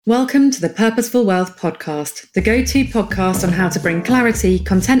Welcome to the Purposeful Wealth Podcast, the go-to podcast on how to bring clarity,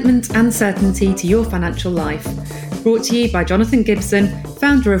 contentment and certainty to your financial life. Brought to you by Jonathan Gibson,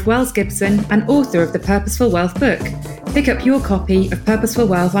 founder of Wells Gibson and author of the Purposeful Wealth book. Pick up your copy of Purposeful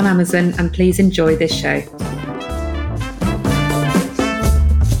Wealth on Amazon and please enjoy this show.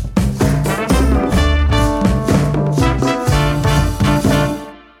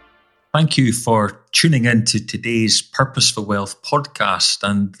 Thank you for tuning in to today's Purposeful Wealth podcast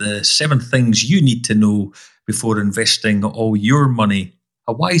and the 7 things you need to know before investing all your money.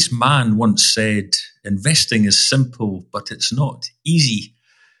 A wise man once said, investing is simple, but it's not easy.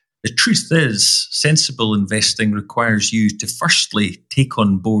 The truth is, sensible investing requires you to firstly take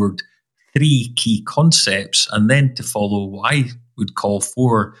on board 3 key concepts and then to follow what I would call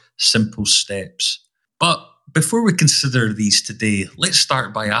 4 simple steps. But before we consider these today, let's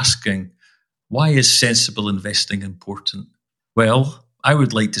start by asking, why is sensible investing important? Well, I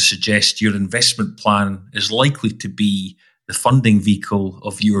would like to suggest your investment plan is likely to be the funding vehicle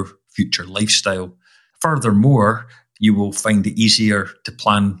of your future lifestyle. Furthermore, you will find it easier to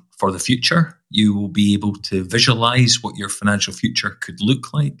plan for the future. You will be able to visualize what your financial future could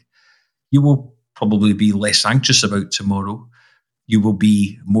look like. You will probably be less anxious about tomorrow. You will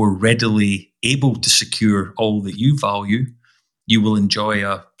be more readily able to secure all that you value. You will enjoy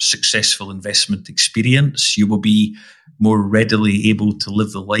a successful investment experience. You will be more readily able to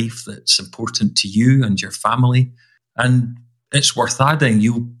live the life that's important to you and your family. And it's worth adding,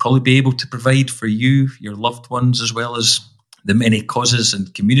 you'll probably be able to provide for you, your loved ones, as well as the many causes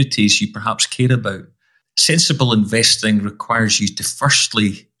and communities you perhaps care about. Sensible investing requires you to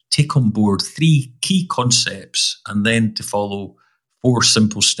firstly take on board 3 key concepts and then to follow 4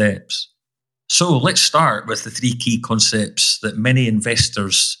 simple steps. So let's start with the 3 key concepts that many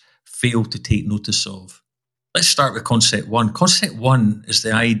investors fail to take notice of. Let's start with concept 1. Concept 1 is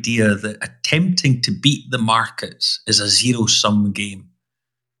the idea that attempting to beat the markets is a zero-sum game.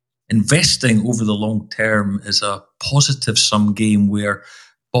 Investing over the long term is a positive-sum game where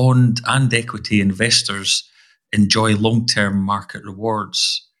bond and equity investors enjoy long-term market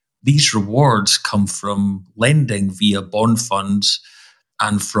rewards. These rewards come from lending via bond funds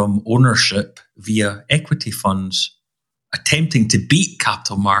and from ownership via equity funds. Attempting to beat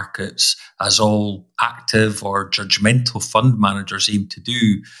capital markets, as all active or judgmental fund managers aim to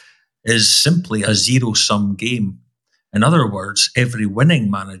do, is simply a zero-sum game. In other words, every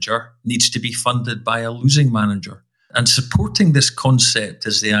winning manager needs to be funded by a losing manager. And supporting this concept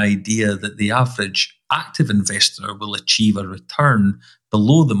is the idea that the average active investor will achieve a return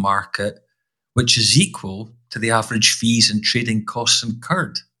below the market, which is equal to the average fees and trading costs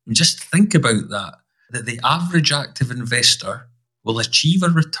incurred. And just think about that the average active investor will achieve a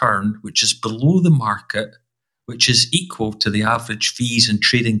return which is below the market, which is equal to the average fees and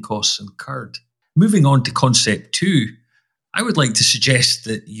trading costs incurred. Moving on to concept 2, I would like to suggest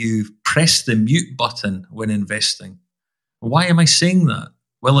that you press the mute button when investing. Why am I saying that?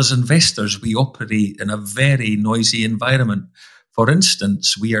 Well, as investors, we operate in a very noisy environment. For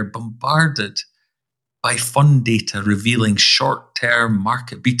instance, we are bombarded by fund data revealing short-term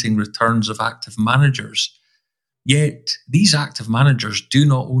market-beating returns of active managers. Yet, these active managers do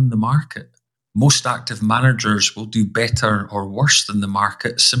not own the market. Most active managers will do better or worse than the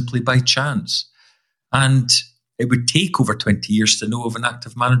market simply by chance. And it would take over 20 years to know if an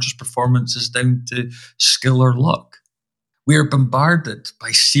active manager's performance is down to skill or luck. We are bombarded by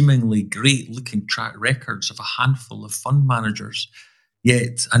seemingly great-looking track records of a handful of fund managers.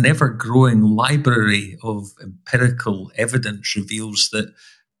 Yet an ever-growing library of empirical evidence reveals that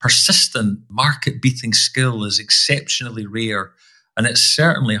persistent market-beating skill is exceptionally rare, and it's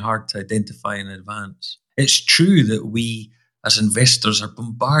certainly hard to identify in advance. It's true that we, as investors, are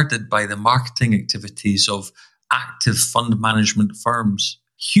bombarded by the marketing activities of active fund management firms.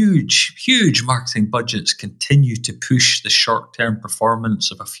 Huge marketing budgets continue to push the short-term performance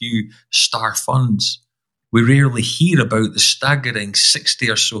of a few star funds. We rarely hear about the staggering 60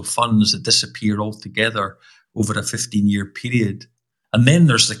 or so funds that disappear altogether over a 15-year period. And then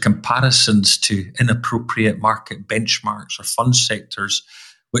there's the comparisons to inappropriate market benchmarks or fund sectors,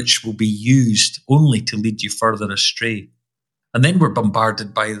 which will be used only to lead you further astray. And then we're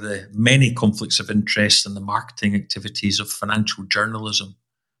bombarded by the many conflicts of interest and the marketing activities of financial journalism.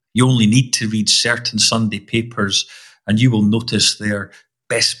 You only need to read certain Sunday papers and you will notice their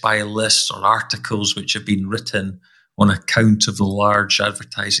best buy lists or articles which have been written on account of the large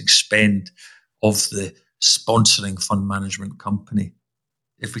advertising spend of the sponsoring fund management company.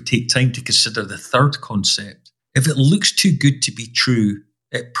 If we take time to consider the third concept, if it looks too good to be true,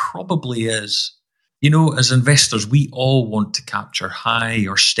 it probably is. As investors, we all want to capture high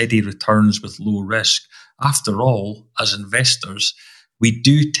or steady returns with low risk. After all, as investors, we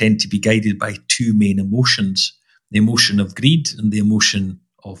do tend to be guided by two main emotions, the emotion of greed and the emotion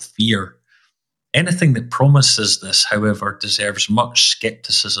of fear. Anything that promises this, however, deserves much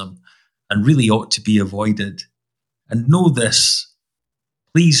skepticism and really ought to be avoided. And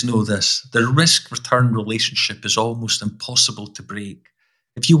please know this, the risk-return relationship is almost impossible to break.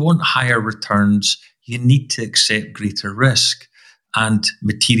 If you want higher returns, you need to accept greater risk, and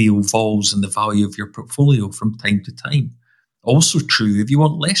material falls in the value of your portfolio from time to time. Also true, if you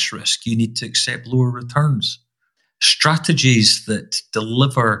want less risk, you need to accept lower returns. Strategies that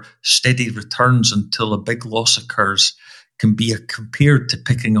deliver steady returns until a big loss occurs can be compared to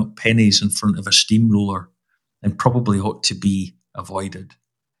picking up pennies in front of a steamroller and probably ought to be avoided.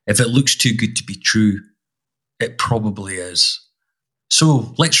 If it looks too good to be true, it probably is.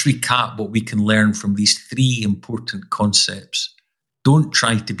 So let's recap what we can learn from these three important concepts. Don't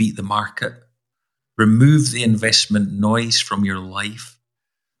try to beat the market. Remove the investment noise from your life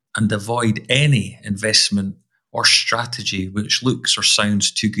and avoid any investment or strategy which looks or sounds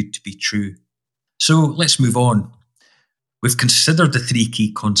too good to be true. So let's move on. We've considered the three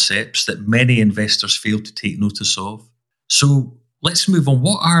key concepts that many investors fail to take notice of. So let's move on.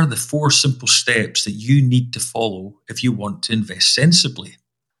 What are the 4 simple steps that you need to follow if you want to invest sensibly?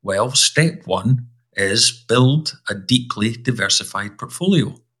 Well, step 1 is build a deeply diversified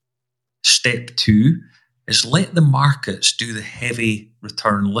portfolio. Step 2 is let the markets do the heavy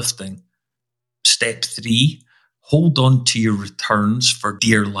return lifting. Step 3, hold on to your returns for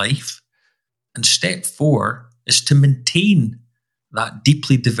dear life. And step 4 is to maintain that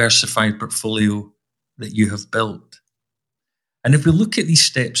deeply diversified portfolio that you have built. And if we look at these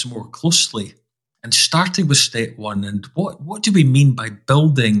steps more closely, and starting with step 1, and what do we mean by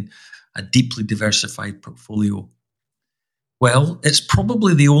building a deeply diversified portfolio? Well, it's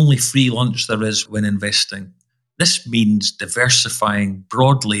probably the only free lunch there is when investing. This means diversifying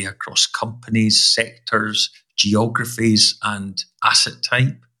broadly across companies, sectors, geographies, and asset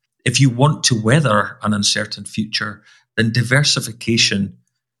type. If you want to weather an uncertain future, then diversification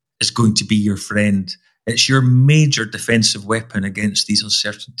is going to be your friend. It's your major defensive weapon against these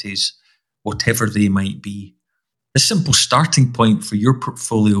uncertainties, whatever they might be. The simple starting point for your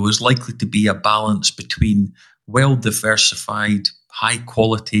portfolio is likely to be a balance between well-diversified,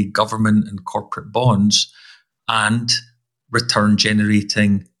 high-quality government and corporate bonds and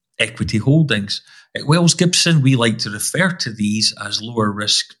return-generating equity holdings. At Wells Gibson, we like to refer to these as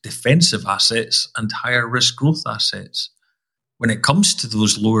lower-risk defensive assets and higher-risk growth assets. When it comes to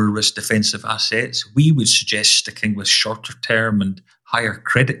those lower-risk defensive assets, we would suggest sticking with shorter-term and higher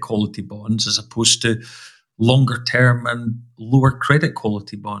credit quality bonds as opposed to longer-term and lower credit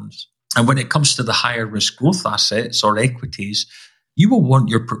quality bonds. And when it comes to the higher risk growth assets or equities, you will want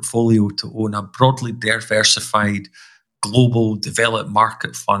your portfolio to own a broadly diversified global developed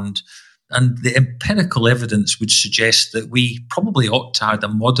market fund. And the empirical evidence would suggest that we probably ought to add a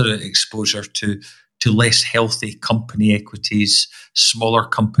moderate exposure to less healthy company equities, smaller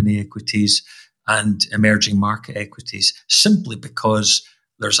company equities, and emerging market equities, simply because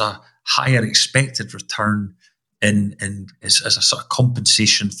there's a higher expected return as a sort of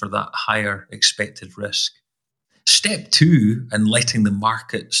compensation for that higher expected risk. Step 2, and letting the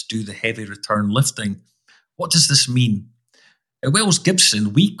markets do the heavy return lifting. What does this mean? At Wells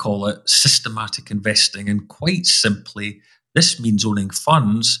Gibson, we call it systematic investing, and quite simply, this means owning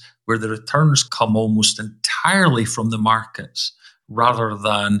funds where the returns come almost entirely from the markets rather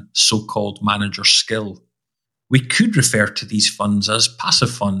than so-called manager skill. We could refer to these funds as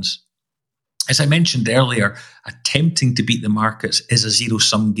passive funds. As I mentioned earlier, attempting to beat the markets is a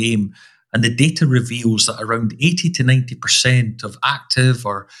zero-sum game, and the data reveals that around 80 to 90% of active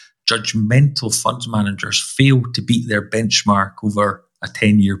or judgmental fund managers fail to beat their benchmark over a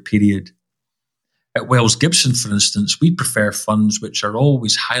 10-year period. At Wells Gibson, for instance, we prefer funds which are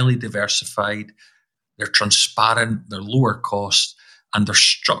always highly diversified, they're transparent, they're lower cost, and they're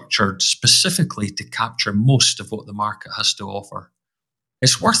structured specifically to capture most of what the market has to offer.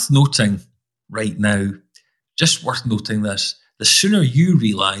 It's worth noting right now, just worth noting this, the sooner you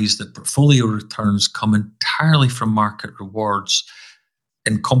realise that portfolio returns come entirely from market rewards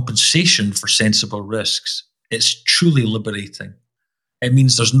in compensation for sensible risks, it's truly liberating. It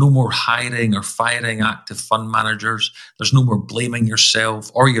means there's no more hiring or firing active fund managers. There's no more blaming yourself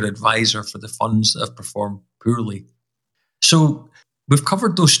or your advisor for the funds that have performed poorly. So we've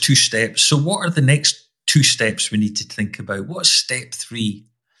covered those 2 steps. So what are the next 2 steps we need to think about? What's step 3?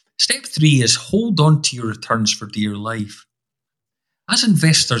 Step 3 is hold on to your returns for dear life. As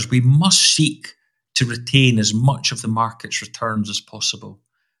investors, we must seek to retain as much of the market's returns as possible.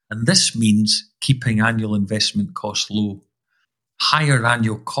 And this means keeping annual investment costs low. Higher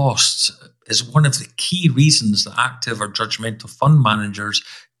annual costs is one of the key reasons that active or judgmental fund managers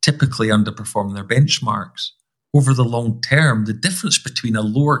typically underperform their benchmarks. Over the long term, the difference between a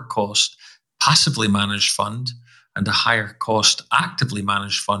lower cost passively managed fund and a higher cost actively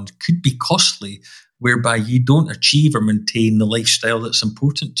managed fund could be costly, whereby you don't achieve or maintain the lifestyle that's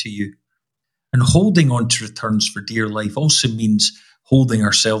important to you. And holding on to returns for dear life also means holding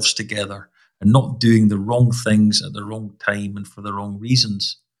ourselves together and not doing the wrong things at the wrong time and for the wrong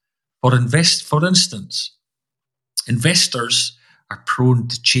reasons. For instance, investors are prone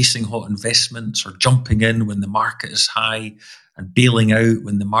to chasing hot investments or jumping in when the market is high and bailing out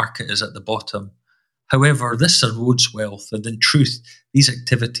when the market is at the bottom. However, this erodes wealth, and in truth, these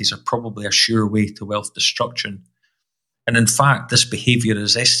activities are probably a sure way to wealth destruction. And in fact, this behaviour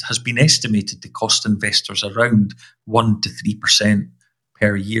has been estimated to cost investors around 1% to 3%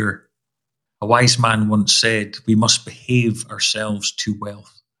 per year. A wise man once said, "We must behave ourselves to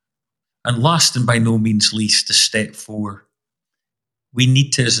wealth." And last and by no means least is step 4. We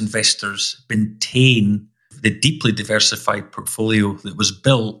need to, as investors, maintain the deeply diversified portfolio that was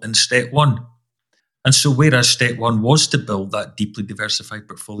built in step 1. And so whereas step 1 was to build that deeply diversified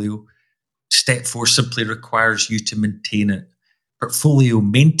portfolio, step 4 simply requires you to maintain it. Portfolio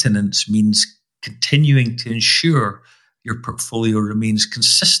maintenance means continuing to ensure your portfolio remains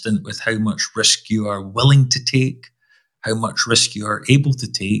consistent with how much risk you are willing to take, how much risk you are able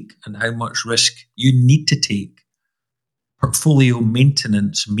to take, and how much risk you need to take. Portfolio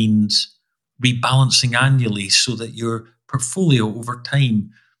maintenance means rebalancing annually so that your portfolio over time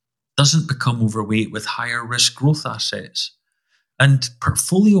doesn't become overweight with higher risk growth assets. And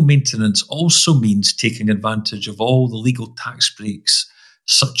portfolio maintenance also means taking advantage of all the legal tax breaks,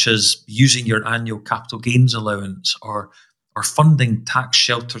 such as using your annual capital gains allowance or funding tax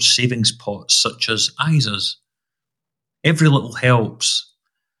sheltered savings pots such as ISAs. Every little helps,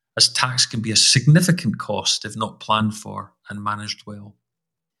 as tax can be a significant cost if not planned for and managed well.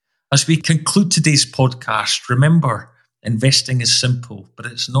 As we conclude today's podcast, remember, investing is simple, but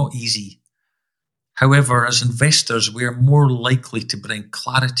it's not easy. However, as investors, we are more likely to bring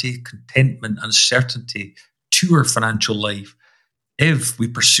clarity, contentment, and certainty to our financial life if we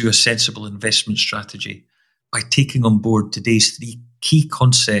pursue a sensible investment strategy by taking on board today's 3 key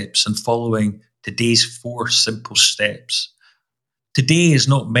concepts and following today's 4 simple steps. Today is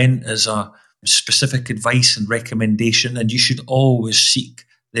not meant as a specific advice and recommendation, and you should always seek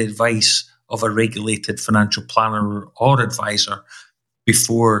the advice of a regulated financial planner or advisor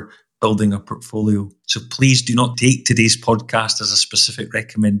before building a portfolio. So please do not take today's podcast as a specific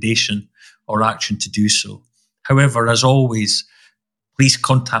recommendation or action to do so. However, as always, please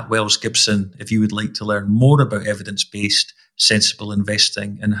contact Wells Gibson if you would like to learn more about evidence-based, sensible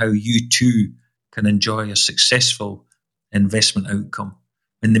investing and how you too can enjoy a successful investment outcome.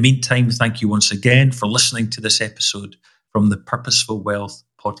 In the meantime, thank you once again for listening to this episode from the Purposeful Wealth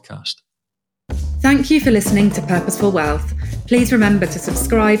podcast. Thank you for listening to Purposeful Wealth. Please remember to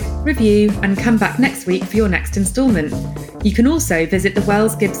subscribe, review, and come back next week for your next instalment. You can also visit the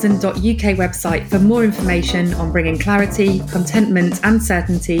wellsgibson.uk website for more information on bringing clarity, contentment, and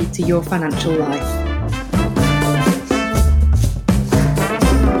certainty to your financial life.